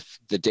thing is if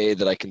the day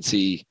that I can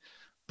see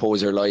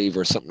Poser live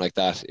or something like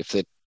that, if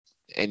it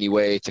any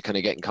way to kind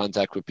of get in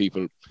contact with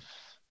people,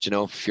 you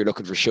know, if you're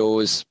looking for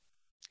shows,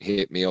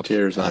 hit me up.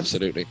 Cheers, man.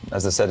 Absolutely.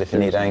 As I said, if you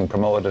need anything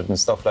promoted and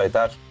stuff like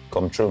that,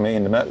 come through me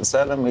in the Metal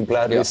Cell, and we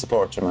gladly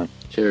support you, man.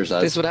 Cheers,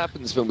 lads. This is what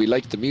happens when we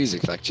like the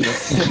music, like, you know.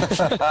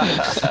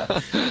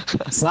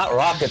 It's not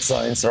rocket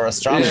science or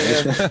astronomy.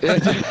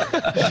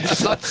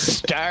 It's not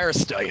star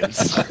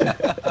science.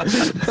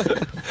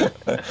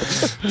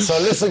 So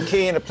listen,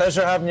 Cian, a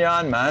pleasure having you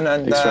on, man.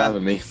 And thanks for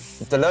having me.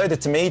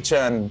 Delighted to meet you,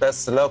 and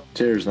best of luck.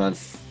 Cheers, man.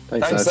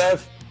 Thanks,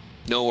 Ev.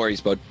 No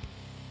worries, bud.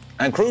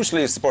 And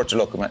crucially, support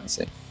your local metal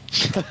scene.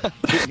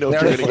 Didn't know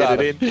if you were going to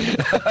get it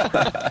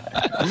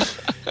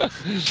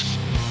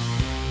in.